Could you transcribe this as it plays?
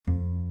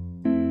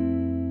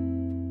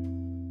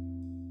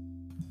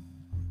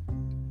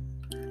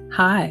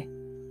Hi,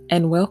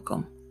 and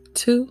welcome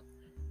to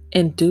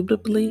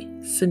Indubitably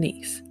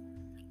Sinise.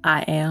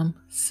 I am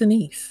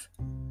Sinise.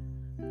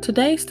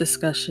 Today's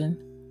discussion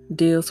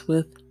deals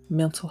with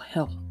mental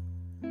health.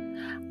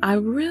 I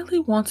really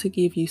want to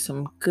give you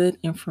some good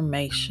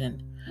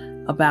information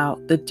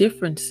about the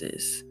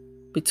differences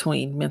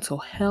between mental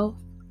health,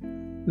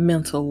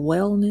 mental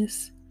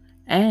wellness,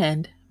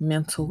 and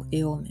mental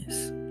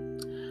illness.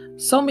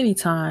 So many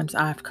times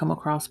I've come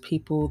across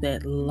people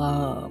that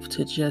love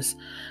to just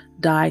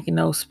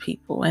diagnose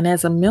people. And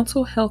as a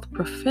mental health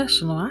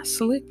professional, I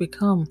slick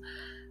become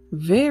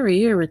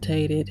very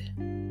irritated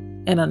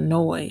and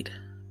annoyed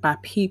by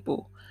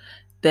people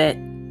that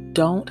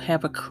don't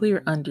have a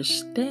clear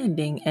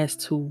understanding as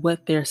to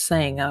what they're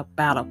saying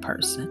about a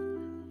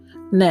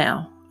person.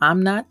 Now,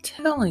 I'm not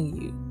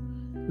telling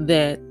you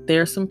that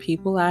there's some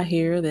people out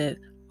here that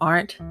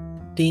aren't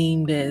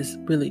deemed as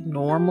really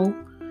normal,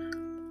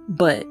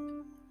 but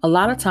a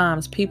lot of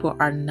times people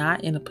are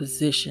not in a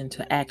position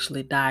to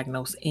actually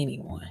diagnose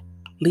anyone.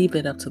 Leave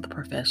it up to the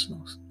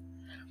professionals.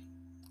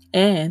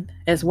 And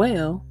as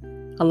well,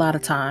 a lot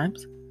of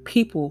times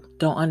people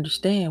don't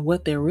understand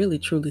what they're really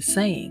truly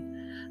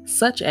saying,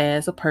 such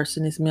as a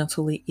person is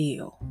mentally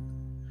ill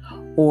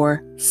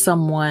or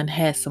someone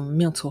has some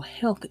mental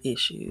health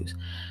issues.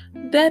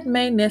 That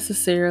may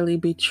necessarily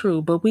be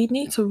true, but we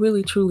need to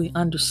really truly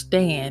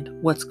understand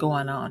what's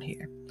going on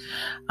here.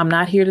 I'm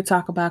not here to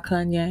talk about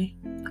Kanye.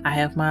 I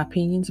have my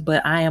opinions,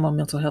 but I am a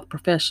mental health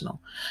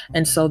professional.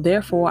 And so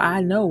therefore,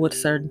 I know what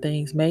certain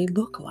things may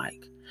look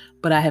like.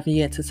 But I have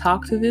yet to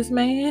talk to this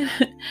man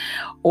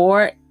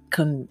or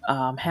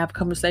have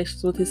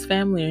conversations with his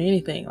family or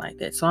anything like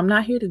that. So I'm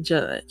not here to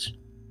judge.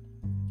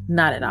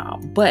 Not at all.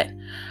 But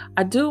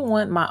I do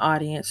want my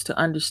audience to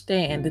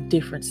understand the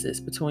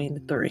differences between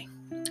the three.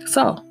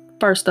 So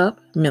first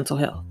up, mental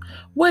health.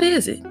 What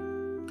is it?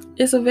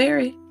 It's a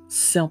very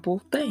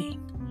simple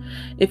thing.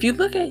 If you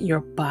look at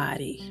your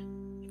body,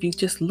 if you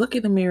just look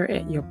in the mirror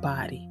at your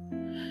body,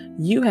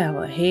 you have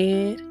a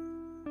head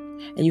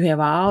and you have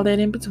all that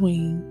in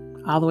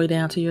between, all the way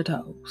down to your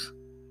toes.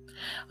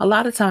 A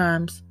lot of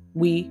times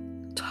we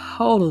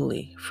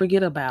totally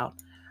forget about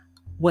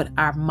what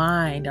our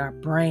mind, our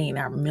brain,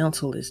 our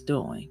mental is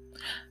doing.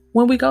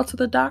 When we go to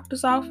the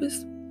doctor's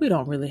office, we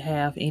don't really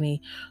have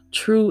any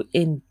true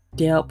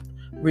in-depth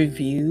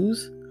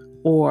reviews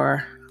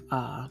or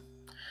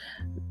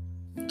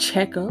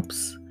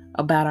checkups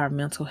about our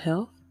mental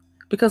health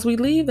because we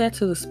leave that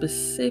to the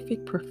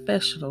specific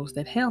professionals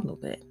that handle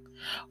that,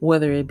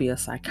 whether it be a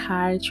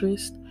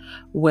psychiatrist,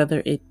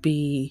 whether it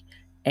be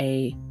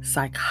a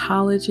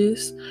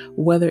psychologist,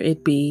 whether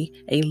it be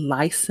a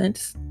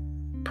licensed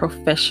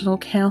professional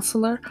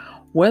counselor,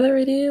 whether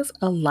it is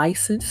a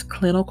licensed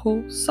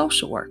clinical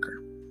social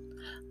worker.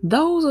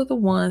 Those are the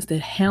ones that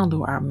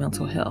handle our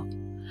mental health.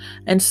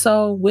 And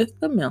so with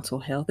the mental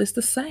health, it's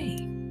the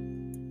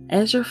same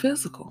as your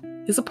physical.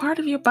 It's a part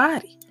of your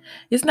body.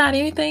 It's not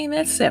anything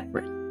that's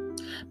separate.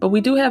 But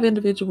we do have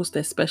individuals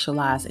that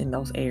specialize in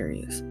those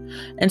areas.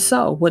 And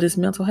so what is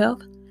mental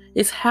health?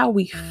 It's how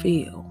we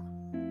feel,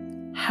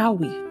 how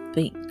we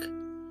think,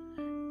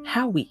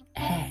 how we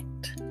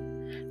act,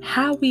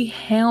 how we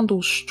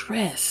handle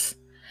stress,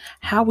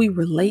 how we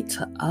relate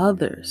to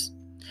others,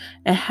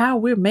 and how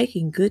we're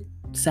making good,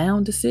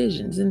 sound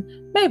decisions.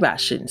 And maybe I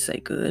shouldn't say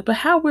good, but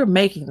how we're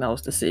making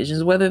those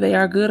decisions, whether they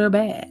are good or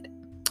bad.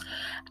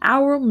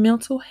 Our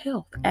mental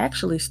health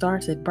actually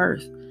starts at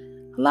birth.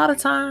 A lot of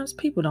times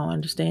people don't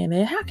understand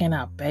that. How can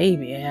a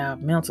baby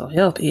have mental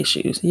health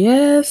issues?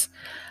 Yes,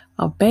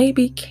 a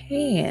baby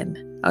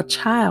can. A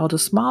child, a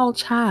small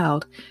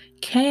child,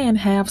 can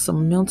have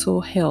some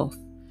mental health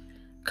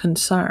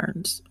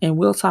concerns. And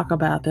we'll talk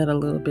about that a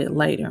little bit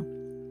later.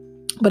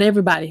 But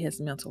everybody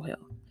has mental health.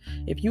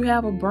 If you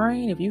have a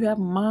brain, if you have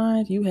a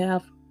mind, you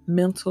have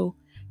mental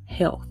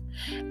health.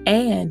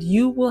 And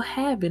you will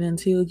have it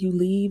until you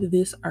leave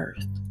this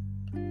earth.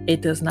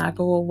 It does not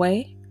go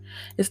away.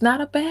 It's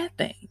not a bad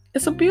thing.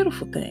 It's a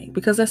beautiful thing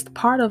because that's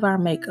part of our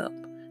makeup.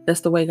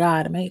 That's the way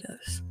God made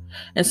us.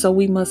 And so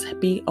we must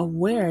be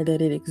aware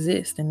that it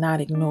exists and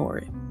not ignore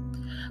it.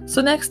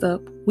 So next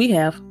up, we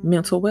have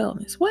mental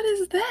wellness. What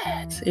is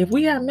that? If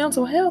we have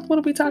mental health, what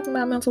are we talking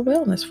about mental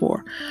wellness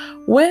for?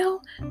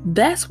 Well,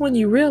 that's when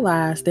you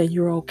realize that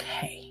you're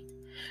okay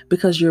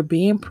because you're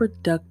being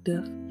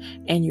productive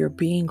and you're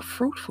being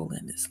fruitful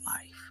in this life.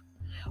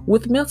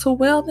 With mental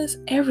wellness,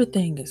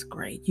 everything is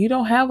great. You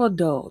don't have a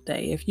dull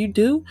day. If you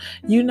do,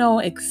 you know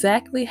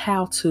exactly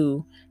how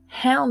to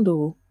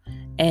handle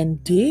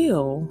and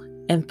deal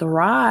and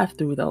thrive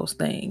through those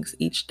things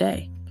each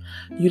day.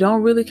 You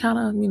don't really kind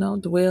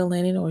of, dwell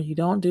in it, or you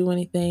don't do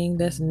anything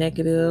that's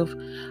negative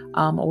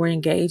or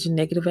engage in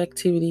negative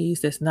activities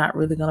that's not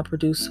really going to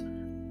produce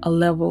a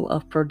level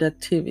of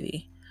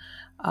productivity,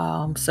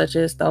 such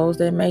as those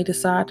that may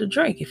decide to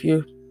drink. If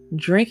you're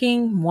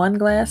drinking one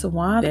glass of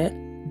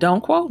wine,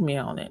 don't quote me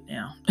on it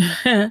now.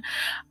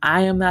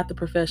 I am not the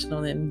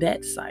professional in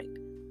that site,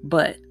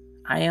 but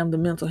I am the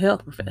mental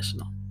health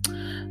professional.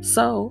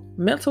 So,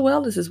 mental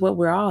wellness is what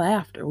we're all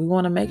after. We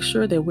want to make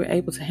sure that we're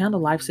able to handle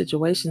life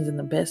situations in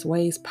the best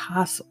ways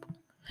possible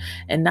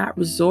and not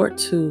resort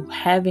to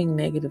having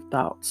negative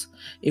thoughts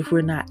if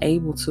we're not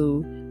able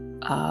to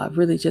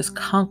really just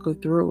conquer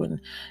through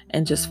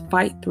and just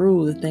fight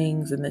through the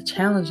things and the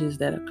challenges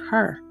that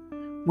occur.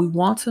 We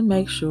want to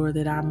make sure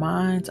that our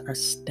minds are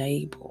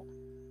stable.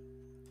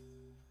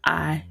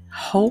 I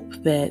hope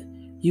that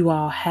you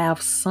all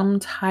have some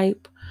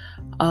type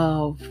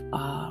of,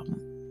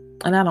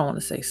 and I don't want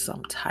to say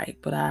some type,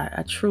 but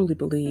I truly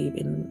believe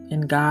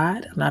in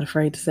God. I'm not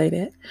afraid to say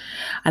that.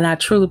 And I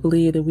truly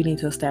believe that we need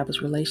to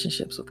establish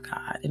relationships with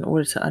God in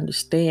order to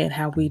understand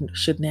how we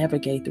should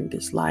navigate through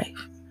this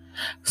life.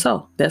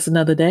 So that's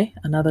another day,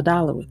 another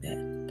dollar with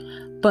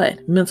that.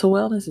 But mental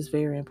wellness is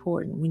very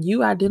important. When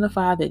you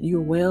identify that you're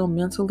well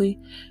mentally,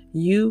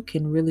 you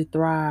can really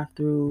thrive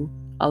through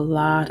a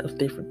lot of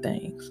different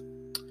things.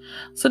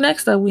 So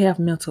next up, we have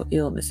mental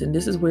illness. And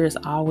this is where it's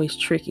always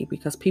tricky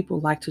because people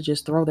like to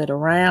just throw that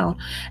around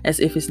as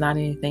if it's not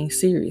anything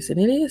serious. And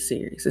it is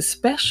serious,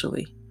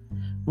 especially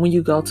when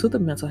you go to the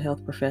mental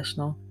health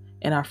professional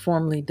and are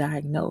formally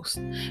diagnosed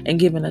and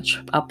given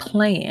a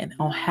plan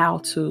on how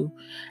to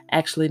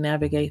actually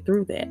navigate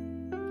through that.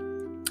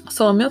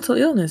 So a mental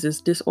illness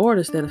is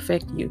disorders that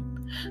affect you.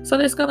 So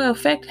it's going to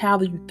affect how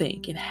you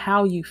think and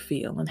how you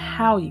feel and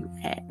how you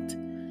act.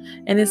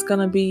 And it's going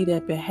to be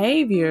that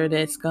behavior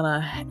that's going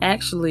to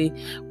actually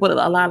what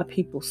a lot of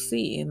people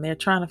see. And they're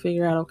trying to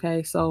figure out,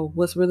 okay, so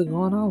what's really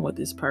going on with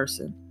this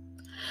person?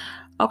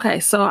 Okay,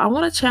 so I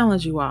want to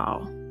challenge you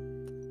all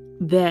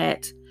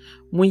that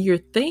when you're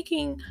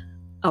thinking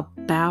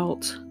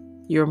about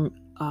your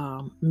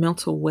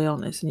mental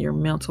wellness and your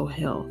mental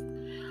health,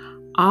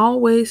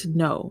 always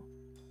know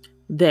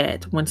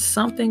that when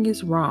something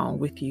is wrong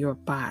with your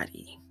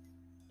body,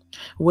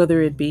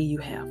 whether it be you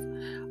have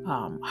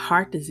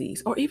heart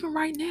disease or even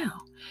right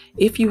now,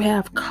 if you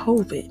have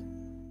COVID,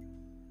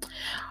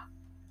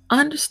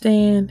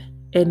 understand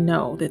and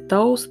know that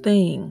those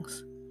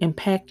things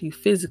impact you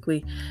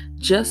physically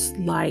just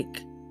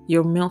like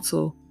your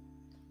mental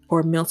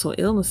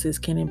illnesses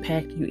can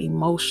impact you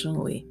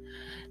emotionally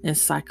and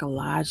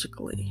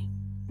psychologically.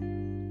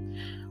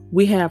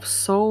 We have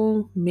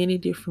so many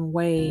different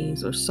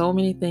ways or so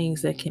many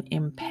things that can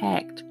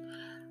impact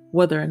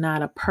whether or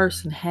not a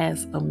person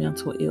has a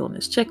mental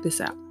illness. Check this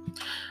out.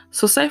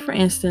 So say for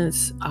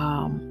instance,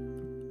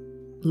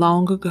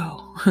 long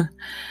ago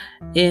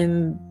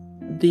in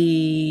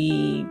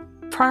the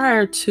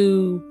prior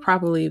to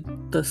probably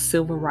the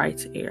civil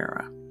rights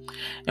era,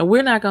 and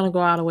we're not going to go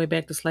all the way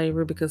back to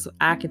slavery because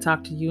I can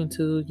talk to you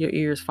until your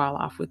ears fall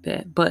off with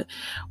that. But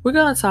we're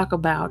going to talk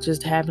about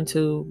just having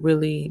to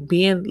really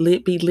be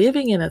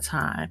living in a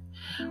time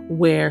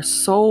where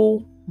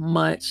so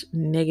much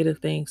negative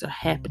things are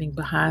happening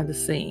behind the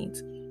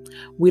scenes.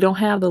 We don't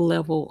have the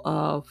level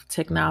of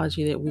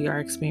technology that we are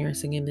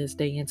experiencing in this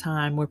day and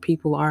time where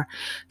people are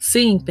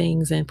seeing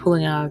things and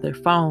pulling out of their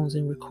phones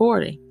and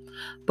recording.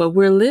 But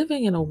we're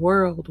living in a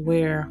world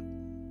where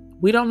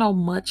we don't know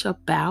much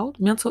about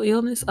mental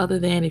illness other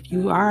than if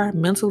you are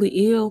mentally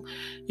ill,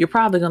 you're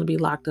probably going to be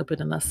locked up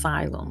in an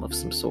asylum of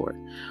some sort,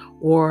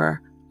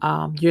 or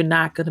you're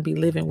not going to be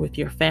living with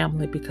your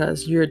family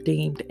because you're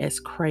deemed as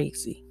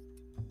crazy.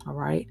 All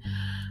right.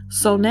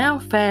 So now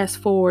fast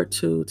forward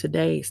to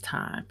today's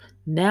time.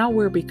 Now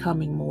we're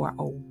becoming more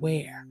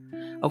aware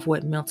of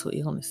what mental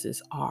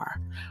illnesses are.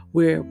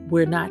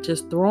 We're not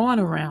just throwing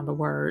around the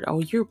word,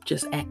 oh, you're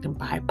just acting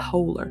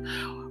bipolar.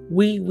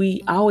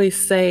 We always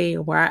say,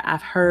 where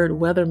I've heard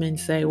weathermen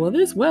say, well,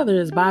 this weather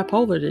is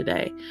bipolar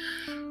today.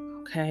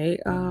 Okay.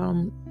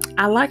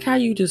 I like how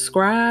you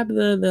describe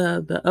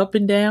the up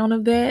and down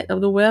of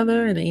the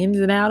weather and the ins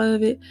and out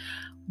of it.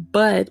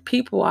 But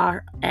people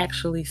are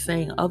actually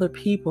saying other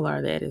people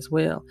are that as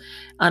well.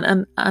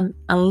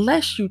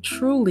 Unless you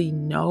truly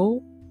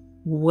know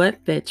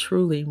what that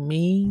truly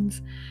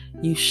means,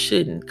 you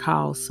shouldn't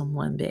call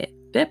someone that.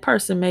 That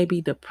person may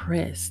be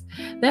depressed.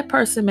 That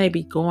person may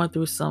be going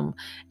through some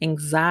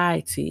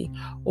anxiety,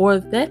 or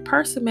that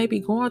person may be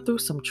going through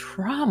some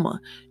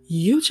trauma.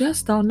 You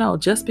just don't know.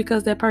 Just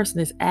because that person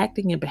is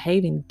acting and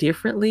behaving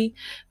differently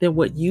than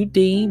what you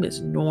deem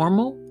is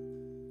normal,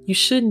 you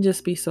shouldn't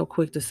just be so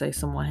quick to say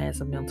someone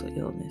has a mental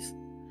illness.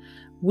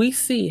 We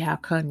see how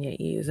Kanye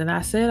is. And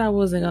I said I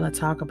wasn't going to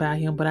talk about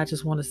him, but I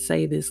just want to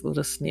say this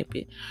little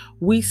snippet.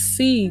 We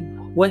see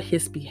what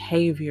his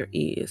behavior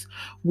is.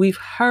 We've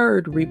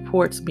heard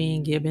reports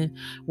being given,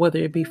 whether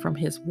it be from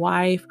his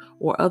wife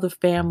or other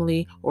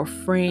family or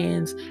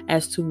friends,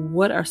 as to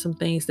what are some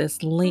things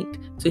that's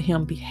linked to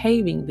him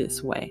behaving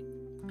this way.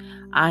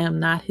 I am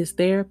not his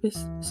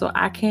therapist, so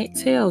I can't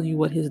tell you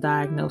what his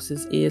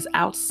diagnosis is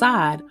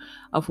outside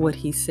of what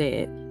he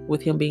said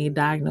with him being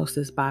diagnosed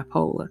as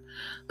bipolar.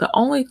 The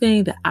only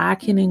thing that I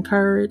can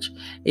encourage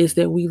is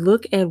that we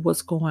look at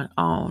what's going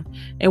on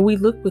and we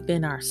look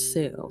within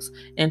ourselves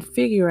and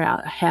figure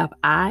out, have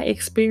I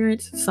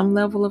experienced some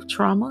level of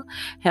trauma?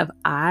 Have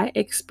I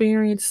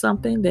experienced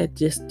something that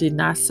just did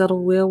not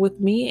settle well with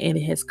me and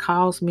it has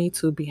caused me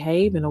to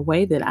behave in a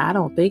way that I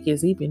don't think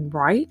is even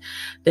right,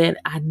 that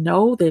I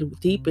know that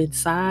deep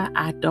inside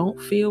I don't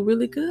feel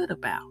really good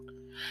about?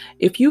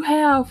 If you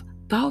have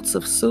thoughts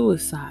of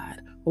suicide,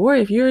 or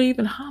if you're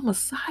even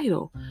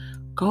homicidal,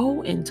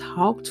 go and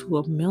talk to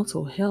a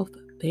mental health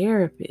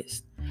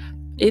therapist.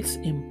 It's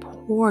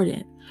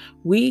important.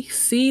 We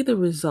see the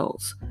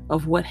results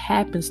of what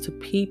happens to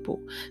people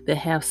that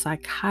have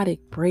psychotic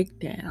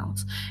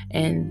breakdowns.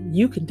 And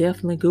you can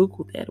definitely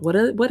Google that.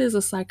 What is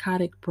a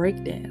psychotic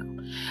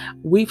breakdown?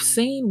 We've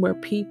seen where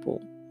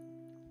people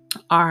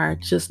are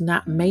just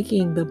not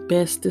making the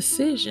best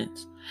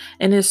decisions.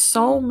 And there's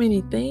so many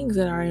things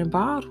that are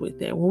involved with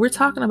that. When we're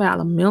talking about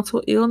a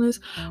mental illness,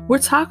 we're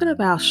talking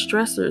about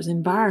stressors,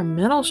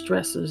 environmental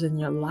stressors in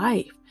your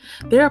life.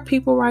 There are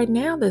people right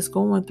now that's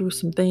going through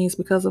some things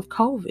because of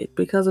COVID,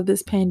 because of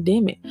this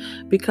pandemic,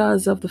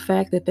 because of the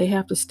fact that they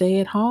have to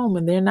stay at home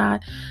and they're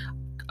not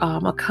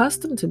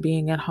accustomed to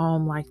being at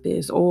home like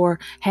this, or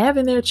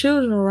having their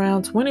children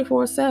around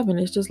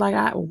 24/7. It's just like,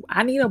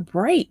 I need a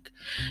break,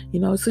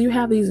 so you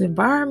have these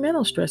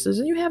environmental stresses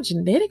and you have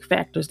genetic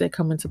factors that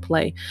come into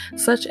play,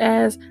 such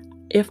as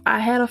if I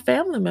had a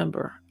family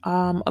member,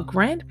 a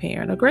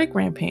grandparent, a great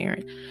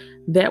grandparent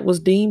that was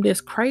deemed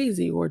as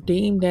crazy or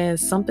deemed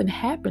as something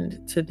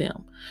happened to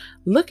them.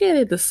 Look at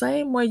it the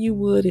same way you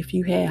would if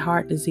you had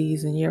heart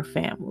disease in your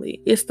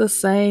family. It's the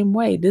same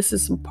way. This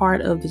is some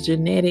part of the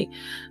genetic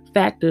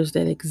factors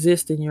that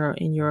exist in your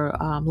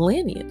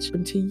lineage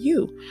and to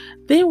you.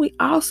 Then we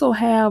also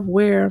have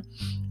where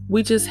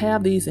we just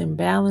have these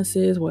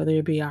imbalances, whether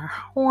it be our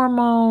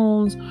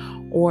hormones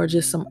or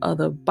just some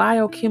other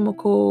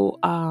biochemical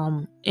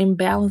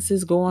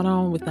imbalances going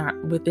on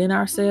within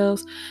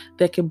ourselves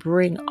that can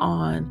bring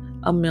on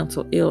a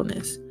mental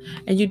illness.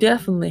 And you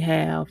definitely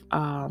have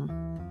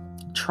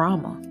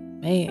trauma,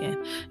 man,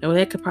 and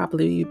that could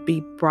probably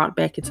be brought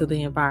back into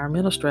the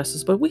environmental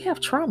stresses. But we have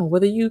trauma,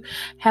 whether you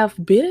have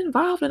been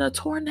involved in a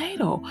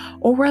tornado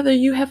or whether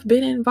you have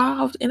been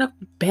involved in a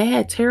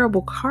bad,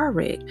 terrible car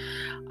wreck,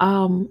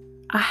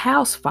 a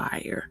house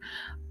fire.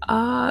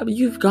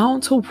 You've gone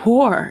to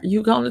war.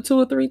 You've gone to 2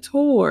 or 3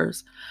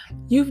 tours.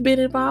 You've been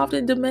involved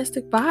in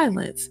domestic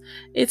violence.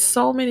 It's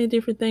so many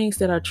different things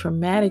that are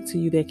traumatic to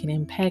you that can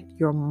impact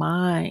your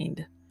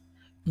mind,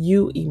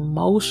 you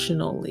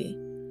emotionally.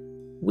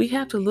 We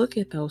have to look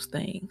at those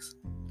things.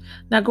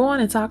 Now,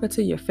 going and talking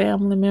to your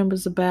family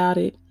members about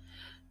it,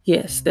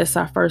 yes, that's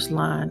our first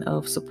line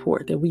of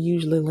support that we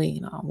usually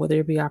lean on, whether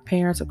it be our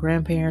parents or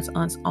grandparents,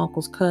 aunts,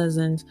 uncles,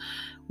 cousins.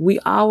 We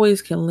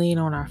always can lean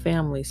on our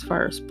families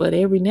first, but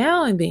every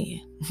now and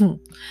then,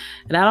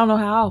 and I don't know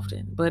how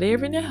often, but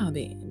every now and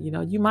then,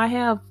 you might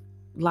have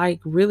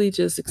really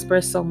just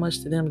expressed so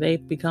much to them,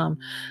 they've become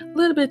a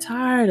little bit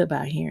tired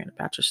about hearing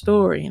about your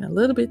story and a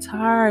little bit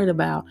tired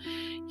about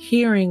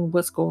hearing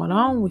what's going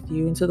on with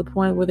you, and to the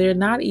point where they're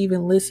not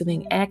even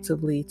listening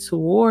actively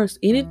towards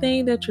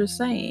anything that you're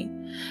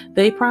saying.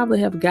 They probably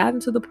have gotten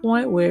to the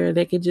point where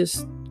they could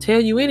just tell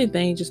you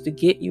anything just to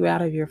get you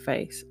out of your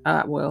face.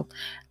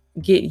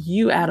 Get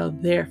you out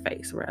of their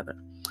face, rather.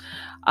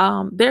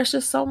 There's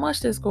just so much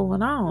that's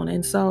going on.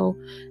 And so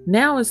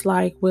now it's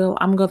like, well,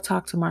 I'm going to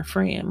talk to my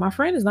friend. My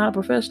friend is not a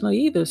professional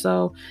either.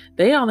 So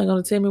they only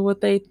going to tell me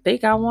what they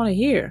think I want to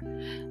hear.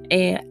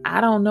 And I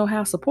don't know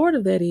how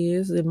supportive that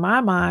is. In my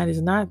mind,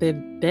 it's not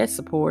that's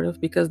supportive,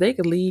 because they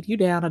could lead you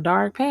down a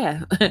dark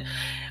path.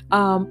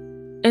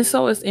 And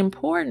so it's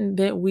important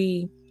that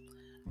we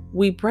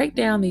break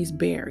down these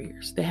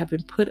barriers that have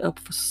been put up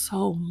for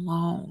so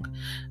long,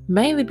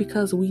 mainly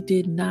because we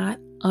did not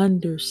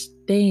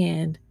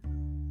understand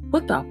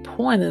what the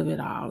point of it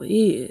all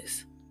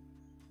is.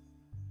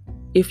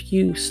 If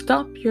you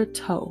stump your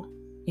toe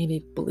and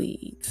it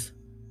bleeds,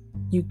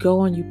 you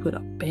go and you put a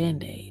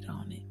Band-Aid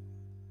on it.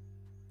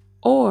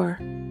 Or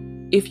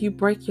if you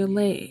break your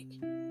leg,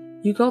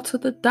 you go to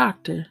the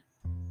doctor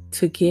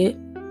to get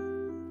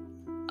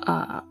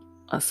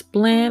a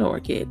splint, or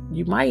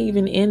you might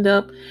even end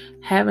up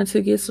having to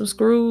get some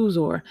screws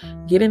or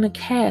get in a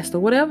cast or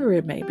whatever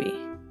it may be.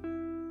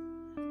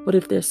 But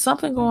if there's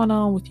something going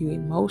on with you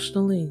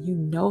emotionally and you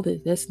know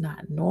that that's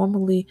not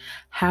normally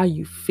how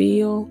you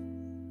feel,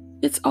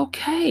 it's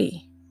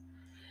okay.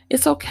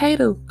 It's okay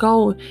to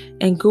go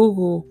and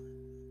Google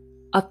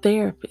a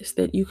therapist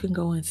that you can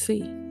go and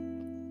see.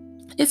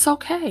 It's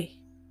okay.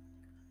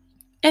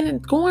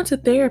 And going to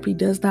therapy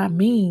does not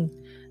mean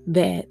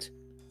that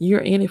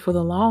you're in it for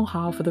the long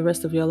haul for the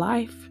rest of your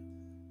life.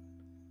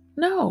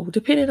 No,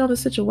 depending on the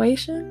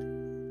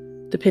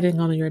situation,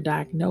 depending on your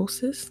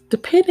diagnosis,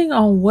 depending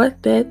on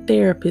what that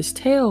therapist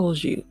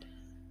tells you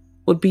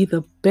would be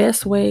the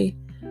best way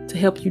to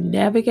help you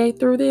navigate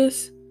through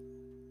this.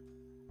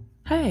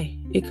 Hey,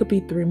 it could be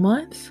 3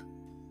 months,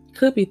 it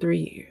could be 3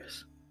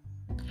 years.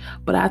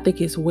 But I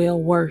think it's well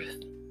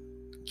worth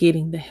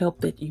getting the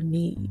help that you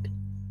need.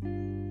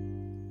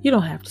 You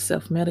don't have to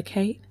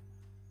self-medicate.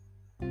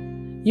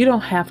 You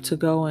don't have to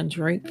go and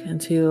drink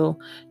until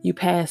you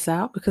pass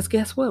out, because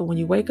guess what? When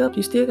you wake up,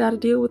 you still got to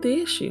deal with the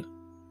issue.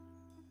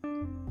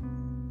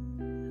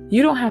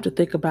 You don't have to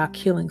think about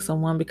killing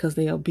someone because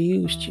they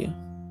abused you.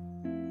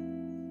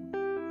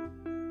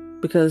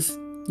 Because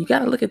you got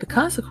to look at the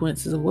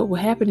consequences of what would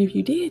happen if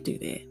you did do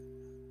that.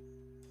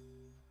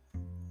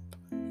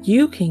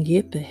 You can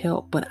get the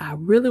help, but I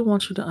really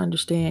want you to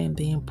understand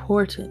the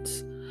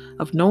importance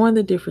of knowing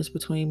the difference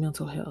between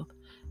mental health,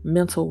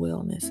 mental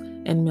wellness,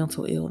 and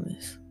mental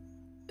illness.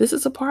 This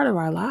is a part of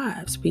our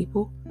lives,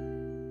 people.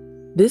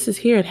 This is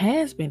here. It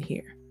has been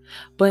here.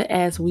 But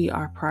as we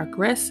are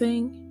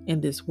progressing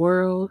in this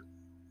world,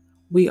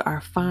 we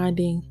are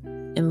finding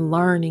and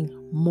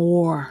learning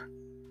more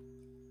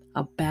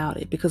about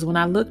it. Because when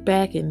I look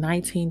back in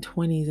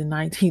 1920s and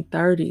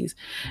 1930s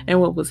and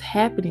what was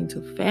happening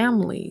to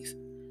families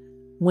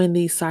when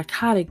these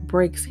psychotic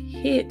breaks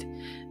hit,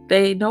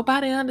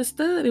 nobody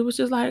understood. It was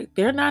just like,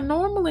 they're not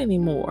normal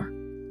anymore.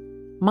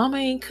 Mama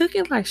ain't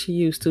cooking like she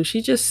used to.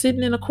 She's just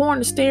sitting in a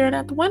corner staring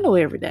out the window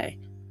every day.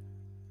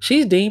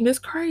 She's deemed as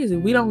crazy.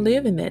 We don't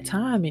live in that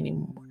time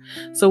anymore.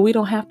 So we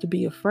don't have to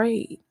be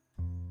afraid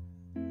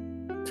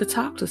to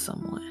talk to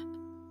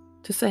someone,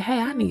 to say, hey,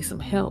 I need some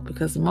help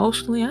because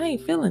emotionally I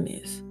ain't feeling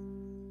this.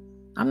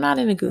 I'm not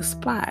in a good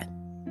spot.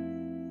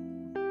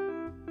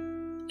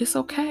 It's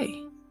okay.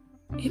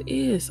 It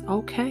is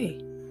okay.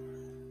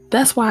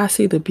 That's why I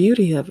see the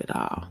beauty of it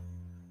all.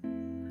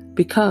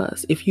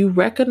 Because if you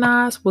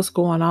recognize what's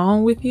going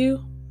on with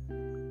you,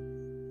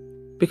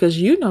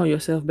 because you know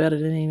yourself better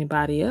than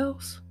anybody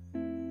else,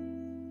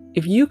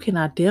 if you can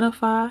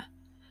identify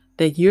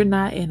that you're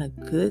not in a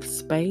good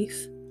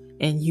space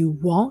and you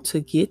want to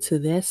get to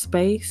that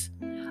space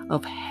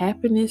of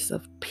happiness,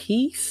 of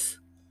peace,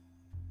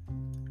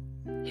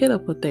 hit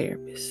up a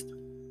therapist.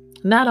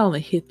 Not only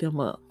hit them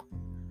up,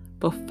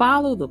 but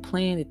follow the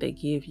plan that they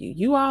give you.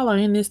 You all are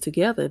in this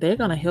together. They're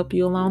going to help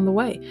you along the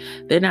way.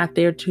 They're not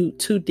there to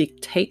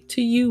dictate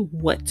to you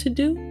what to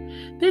do.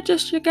 They're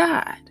just your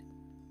guide.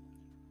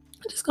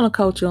 I'm just going to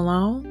coach you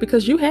along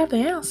because you have the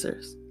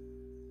answers.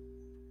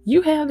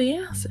 You have the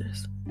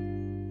answers.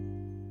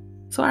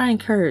 So I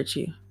encourage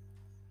you.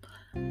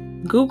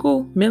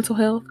 Google mental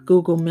health,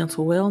 Google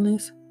mental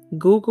wellness,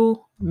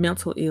 Google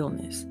mental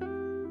illness.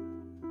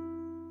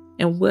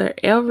 And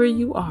wherever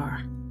you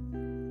are,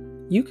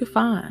 you can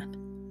find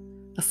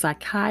a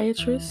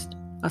psychiatrist,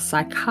 a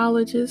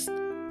psychologist,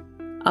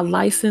 a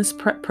licensed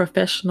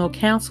professional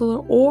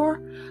counselor,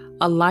 or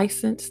a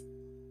licensed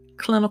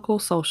clinical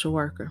social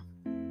worker.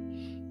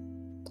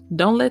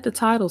 Don't let the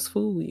titles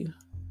fool you.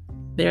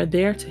 They're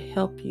there to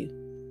help you.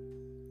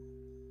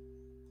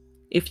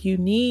 If you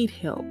need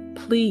help,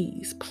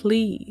 please,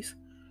 please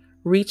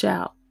reach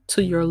out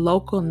to your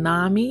local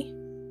NAMI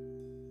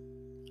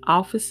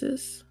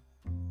offices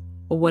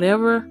or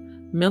whatever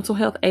mental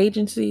health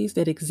agencies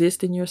that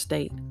exist in your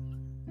state.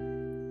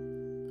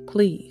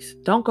 Please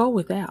don't go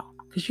without,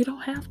 because you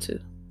don't have to.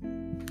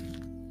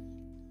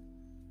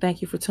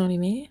 Thank you for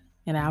tuning in,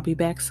 and I'll be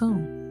back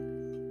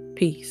soon.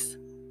 Peace.